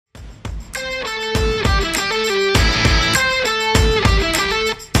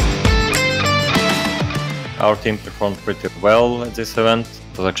our team performed pretty well at this event.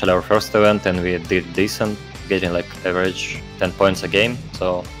 It was actually our first event and we did decent, getting like average 10 points a game.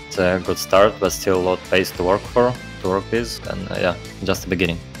 So it's a good start, but still a lot of pace to work with, and yeah, just the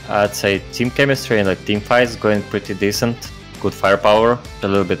beginning. I'd say team chemistry and like team fights going pretty decent. Good firepower, a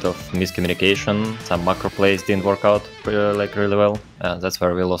little bit of miscommunication, some macro plays didn't work out really well. That's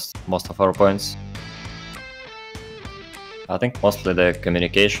where we lost most of our points. I think mostly the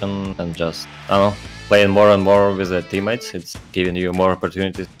communication and just, I don't know, playing more and more with the teammates. It's giving you more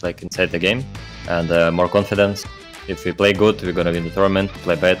opportunities like inside the game and more confidence. If we play good, we're gonna win the tournament.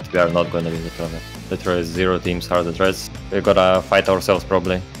 Play bad, we are not gonna win the tournament. Literally 0 teams are the threats. We're gonna fight ourselves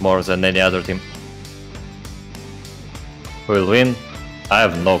probably more than any other team. Who will win? I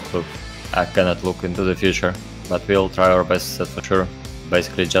have no clue. I cannot look into the future, but we'll try our best, that's for sure.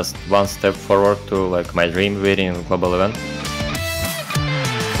 Basically just one step forward to like my dream winning global event.